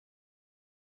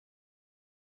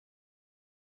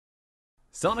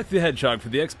Sonic the Hedgehog for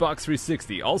the Xbox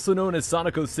 360, also known as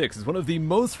Sonic 06, is one of the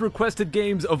most requested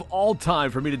games of all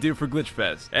time for me to do for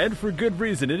Glitchfest. And for good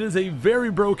reason, it is a very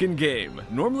broken game.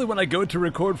 Normally when I go to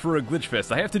record for a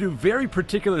Glitchfest, I have to do very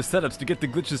particular setups to get the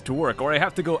glitches to work, or I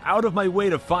have to go out of my way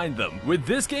to find them. With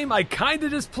this game, I kinda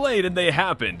just played and they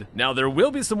happened. Now there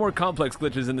will be some more complex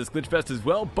glitches in this Glitchfest as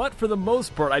well, but for the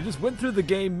most part, I just went through the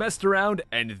game, messed around,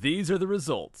 and these are the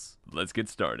results. Let's get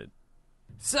started.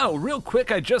 So, real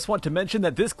quick, I just want to mention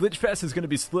that this Glitchfest is going to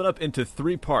be split up into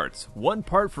 3 parts. 1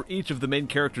 part for each of the main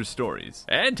characters' stories.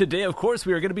 And today, of course,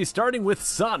 we are going to be starting with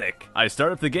Sonic. I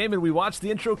start up the game and we watch the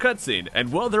intro cutscene.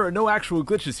 And while there are no actual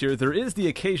glitches here, there is the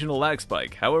occasional lag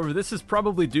spike. However, this is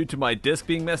probably due to my disc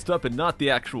being messed up and not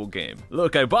the actual game.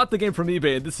 Look, I bought the game from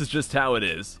eBay and this is just how it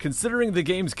is. Considering the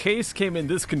game's case came in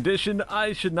this condition,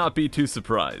 I should not be too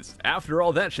surprised. After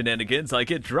all that shenanigans, I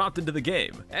get dropped into the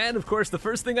game. And of course, the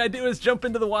first thing I do is jump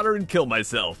into the water and kill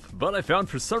myself. But I found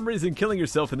for some reason killing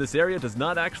yourself in this area does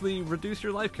not actually reduce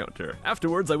your life counter.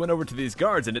 Afterwards, I went over to these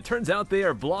guards and it turns out they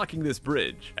are blocking this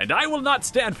bridge. And I will not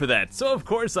stand for that, so of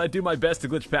course I do my best to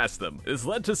glitch past them. This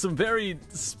led to some very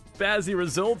spazzy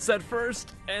results at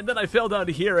first, and then I fell down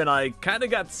to here and I kinda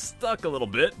got stuck a little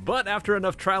bit, but after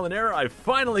enough trial and error, I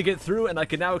finally get through and I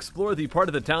can now explore the part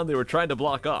of the town they were trying to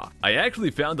block off. I actually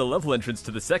found a level entrance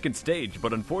to the second stage,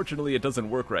 but unfortunately it doesn't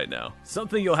work right now.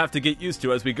 Something you'll have to get used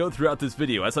to as we go throughout this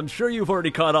video, as I'm sure you've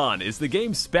already caught on, is the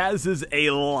game spazzes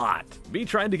a lot. Me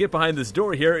trying to get behind this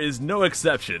door here is no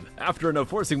exception. After enough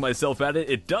forcing myself at it,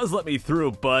 it does let me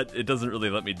through, but it doesn't really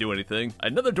let me do anything.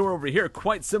 Another door over here,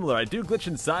 quite similar. I do glitch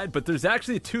inside, but there's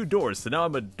actually 2 doors, so now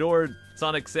I'm a door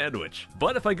Sonic sandwich.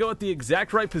 But if I go at the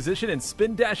exact right position and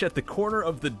spin dash at the corner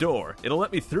of the door, it'll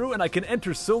let me through and I can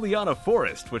enter Soliana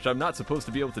Forest, which I'm not supposed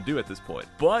to be able to do at this point.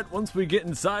 But once we get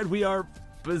inside, we are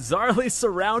bizarrely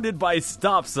surrounded by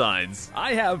stop signs.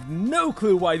 I have no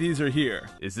clue why these are here.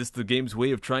 Is this the game's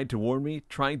way of trying to warn me?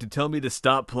 Trying to tell me to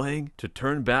stop playing? To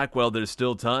turn back while there's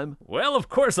still time? Well, of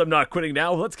course I'm not quitting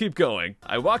now. Let's keep going.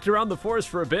 I walked around the forest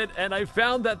for a bit and I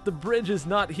found that the bridge is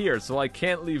not here, so I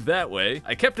can't leave that way.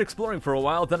 I kept exploring for a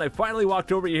while, then I finally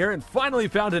walked over here and finally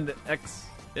found an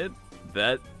exit.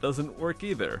 That doesn't work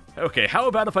either. Okay, how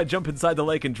about if I jump inside the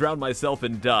lake and drown myself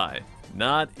and die?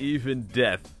 Not even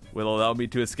death will allow me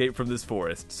to escape from this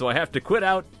forest, so I have to quit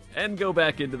out and go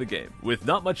back into the game. With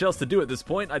not much else to do at this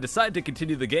point, I decide to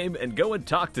continue the game and go and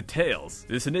talk to Tails.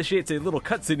 This initiates a little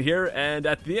cutscene here, and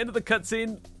at the end of the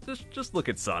cutscene, just look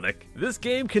at Sonic. This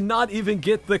game cannot even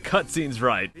get the cutscenes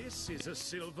right. This is a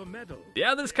silver medal.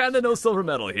 Yeah, there's kinda no silver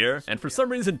medal here, and for some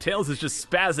reason Tails is just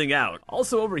spazzing out.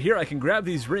 Also over here I can grab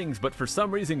these rings, but for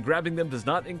some reason grabbing them does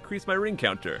not increase my ring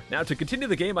counter. Now to continue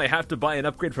the game I have to buy an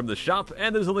upgrade from the shop,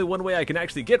 and there's only one way I can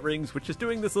actually get rings, which is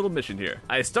doing this little mission here.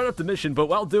 I start up the mission, but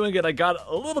while doing it I got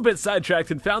a little bit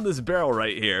sidetracked and found this barrel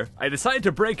right here. I decided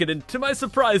to break it, and to my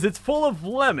surprise it's full of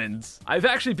lemons. I've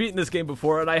actually beaten this game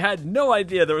before and I had no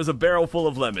idea there was a barrel full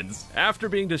of lemons. After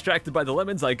being distracted by the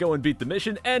lemons, I go and beat the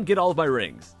mission and get all of my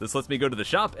rings. This lets me go to the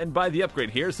shop and buy the upgrade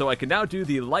here, so I can now do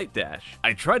the light dash.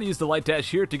 I try to use the light dash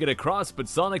here to get across, but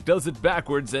Sonic does it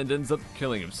backwards and ends up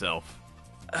killing himself.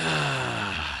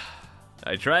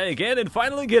 I try again and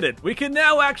finally get it. We can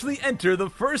now actually enter the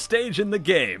first stage in the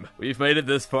game. We've made it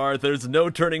this far, there's no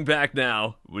turning back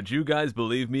now. Would you guys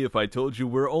believe me if I told you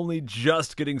we're only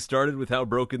just getting started with how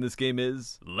broken this game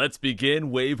is? Let's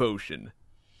begin Wave Ocean.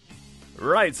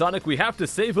 Right, Sonic, we have to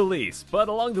save Elise, but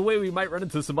along the way we might run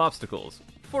into some obstacles.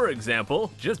 For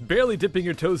example, just barely dipping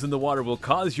your toes in the water will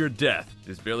cause your death.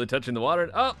 Just barely touching the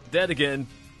water, oh, dead again.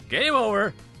 Game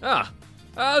over.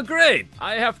 Oh, great!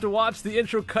 I have to watch the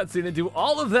intro cutscene and do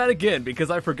all of that again because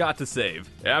I forgot to save.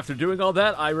 After doing all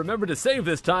that, I remember to save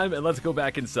this time, and let's go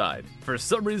back inside. For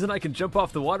some reason, I can jump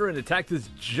off the water and attack this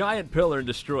giant pillar and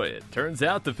destroy it. Turns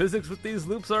out the physics with these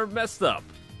loops are messed up.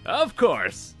 Of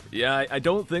course! Yeah, I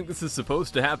don't think this is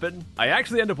supposed to happen. I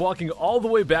actually end up walking all the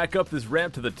way back up this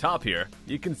ramp to the top here.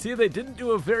 You can see they didn't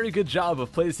do a very good job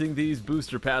of placing these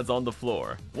booster pads on the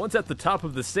floor. Once at the top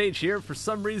of the stage here, for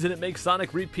some reason it makes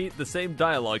Sonic repeat the same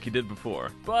dialogue he did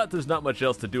before. But there's not much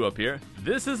else to do up here.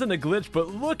 This isn't a glitch, but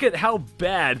look at how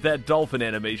bad that dolphin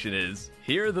animation is.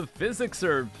 Here the physics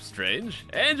are strange,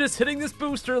 and just hitting this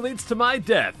booster leads to my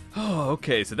death. Oh,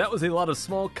 okay, so that was a lot of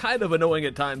small, kind of annoying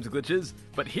at times glitches,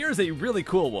 but here's a really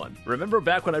cool one. Remember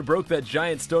back when I broke that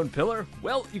giant stone pillar?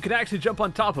 Well, you can actually jump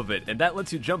on top of it, and that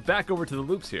lets you jump back over to the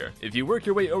loops here. If you work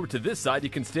your way over to this side, you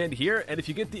can stand here, and if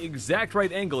you get the exact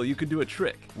right angle, you can do a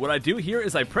trick. What I do here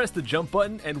is I press the jump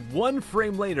button, and 1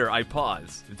 frame later, I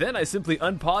pause. Then I simply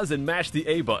unpause and mash mash the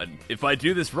A button. If I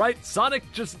do this right,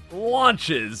 Sonic just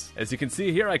launches. As you can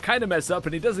see here, I kind of mess up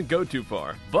and he doesn't go too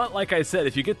far. But like I said,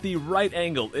 if you get the right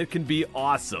angle, it can be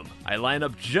awesome. I line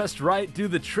up just right, do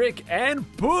the trick, and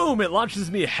boom, it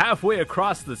launches me halfway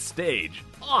across the stage.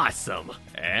 Awesome!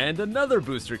 And another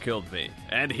booster killed me.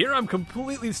 And here I'm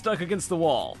completely stuck against the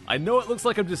wall. I know it looks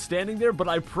like I'm just standing there, but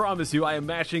I promise you I am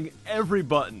mashing every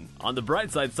button. On the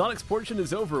bright side, Sonic's portion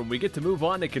is over and we get to move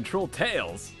on and control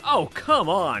Tails. Oh, come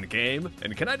on, game!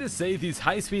 And can I just say, these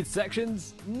high-speed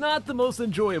sections, not the most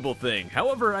enjoyable thing.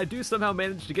 However, I do somehow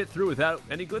manage to get through without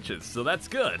any glitches, so that's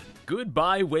good.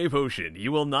 Goodbye, Wave Ocean.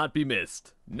 You will not be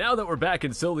missed. Now that we're back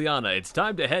in Soliana, it's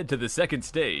time to head to the second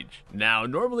stage. Now,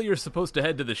 normally you're supposed to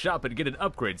head to the shop and get an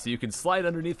upgrade so you can slide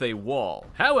underneath a wall.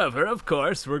 However, of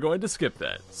course, we're going to skip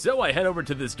that. So I head over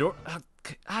to this door.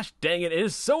 Gosh dang it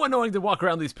is so annoying to walk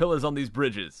around these pillars on these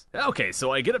bridges. Okay,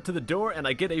 so I get up to the door and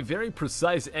I get a very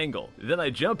precise angle. Then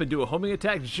I jump and do a homing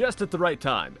attack just at the right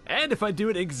time. And if I do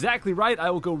it exactly right,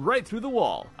 I will go right through the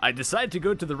wall. I decide to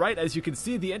go to the right as you can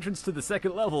see the entrance to the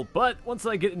second level, but once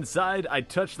I get inside, I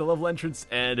touch the level entrance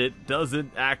and it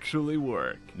doesn't actually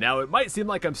work. Now it might seem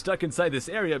like I'm stuck inside this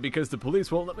area because the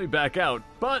police won't let me back out,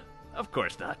 but of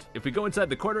course not. If we go inside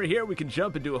the corner here, we can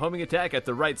jump and do a homing attack at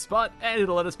the right spot, and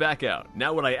it'll let us back out.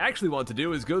 Now what I actually want to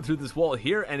do is go through this wall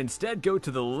here and instead go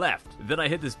to the left. Then I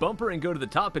hit this bumper and go to the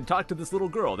top and talk to this little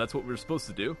girl. That's what we're supposed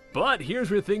to do. But here's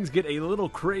where things get a little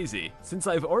crazy. Since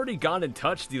I've already gone and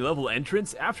touched the level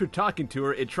entrance, after talking to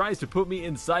her, it tries to put me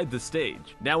inside the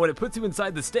stage. Now when it puts you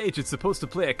inside the stage, it's supposed to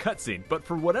play a cutscene, but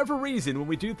for whatever reason, when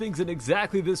we do things in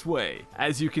exactly this way,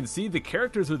 as you can see, the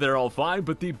characters are there all fine,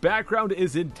 but the background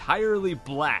is entirely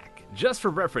black. Just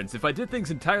for reference, if I did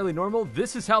things entirely normal,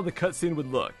 this is how the cutscene would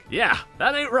look. Yeah,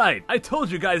 that ain't right. I told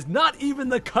you guys, not even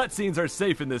the cutscenes are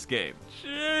safe in this game.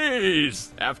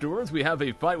 Jeez. Afterwards, we have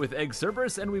a fight with Egg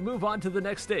Cerberus, and we move on to the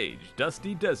next stage,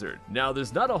 Dusty Desert. Now,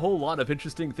 there's not a whole lot of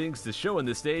interesting things to show in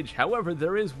this stage, however,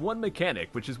 there is one mechanic,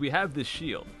 which is we have this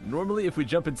shield. Normally, if we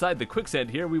jump inside the quicksand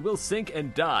here, we will sink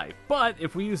and die, but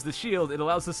if we use the shield, it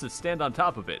allows us to stand on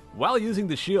top of it. While using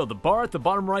the shield, the bar at the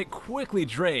bottom right quickly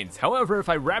drains. However, if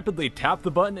I rapidly tap the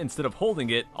button instead of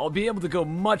holding it, I'll be able to go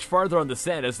much farther on the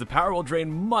sand as the power will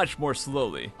drain much more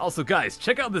slowly. Also guys,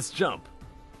 check out this jump.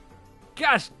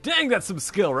 Gosh dang, that's some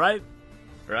skill, right?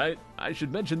 Right? I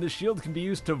should mention this shield can be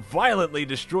used to violently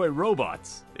destroy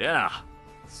robots. Yeah,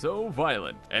 so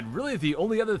violent. And really the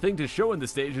only other thing to show in the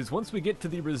stage is once we get to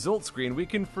the result screen, we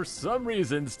can for some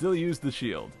reason still use the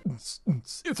shield.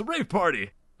 It's a rave party.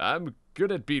 I'm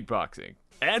good at beatboxing.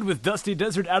 And with Dusty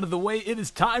Desert out of the way, it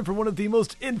is time for one of the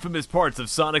most infamous parts of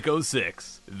Sonic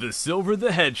 06, the Silver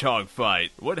the Hedgehog fight.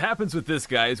 What happens with this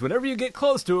guy is whenever you get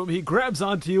close to him, he grabs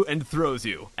onto you and throws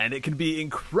you. And it can be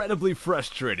incredibly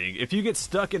frustrating. If you get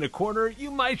stuck in a corner, you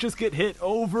might just get hit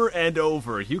over and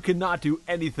over. You cannot do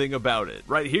anything about it.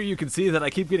 Right here you can see that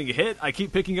I keep getting hit, I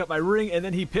keep picking up my ring, and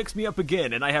then he picks me up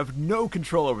again, and I have no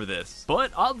control over this.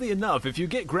 But oddly enough, if you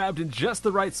get grabbed in just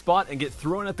the right spot and get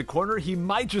thrown at the corner, he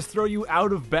might just throw you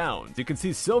out of bounds. You can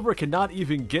see Silver cannot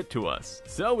even get to us.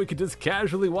 So we can just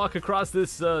casually walk across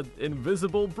this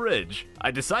invisible bridge.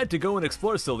 I decide to go and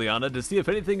explore Soliana to see if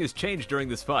anything has changed during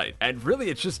this fight. And really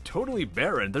it's just totally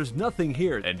barren. There's nothing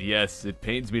here. And yes, it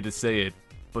pains me to say it,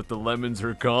 but the lemons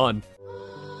are gone.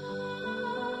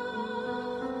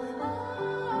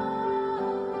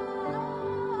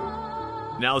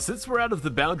 Now, since we're out of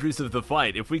the boundaries of the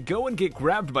fight, if we go and get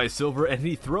grabbed by Silver and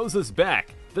he throws us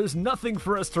back, there's nothing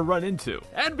for us to run into.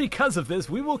 And because of this,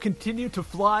 we will continue to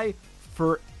fly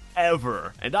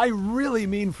forever. And I really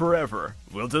mean forever.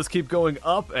 We'll just keep going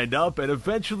up and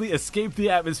eventually escape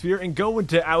the atmosphere and go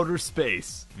into outer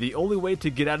space. The only way to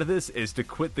get out of this is to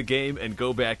quit the game and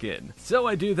go back in. So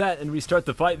I do that and restart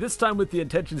the fight, this time with the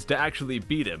intentions to actually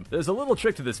beat him. There's a little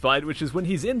trick to this fight, which is when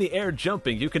he's in the air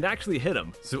jumping, you can actually hit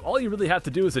him. So all you really have to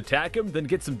do is attack him, then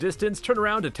get some distance, turn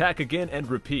around, attack again, and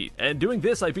repeat. And doing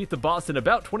this, I beat the boss in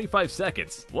about 25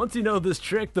 seconds. Once you know this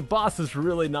trick, the boss is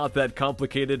really not that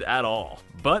complicated at all.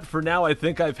 But for now, I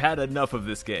think I've had enough of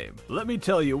this game. Let me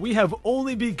tell you, we have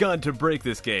only begun to break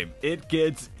this game. It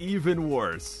gets even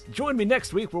worse. Join me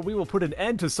next week where we will put an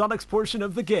end to Sonic's portion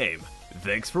of the game.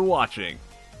 Thanks for watching.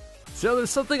 So there's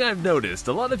something I've noticed.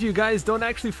 A lot of you guys don't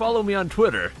actually follow me on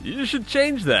Twitter. You should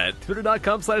change that.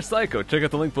 Twitter.com/Scykoh. Check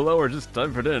out the link below or just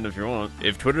type it in if you want.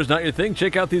 If Twitter's not your thing,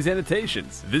 check out these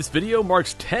annotations. This video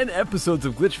marks 10 episodes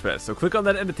of Glitchfest, so click on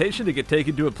that annotation to get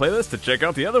taken to a playlist to check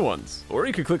out the other ones. Or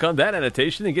you can click on that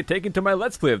annotation and get taken to my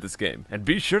Let's Play of this game. And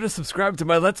be sure to subscribe to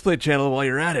my Let's Play channel while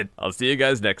you're at it. I'll see you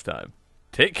guys next time.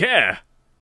 Take care!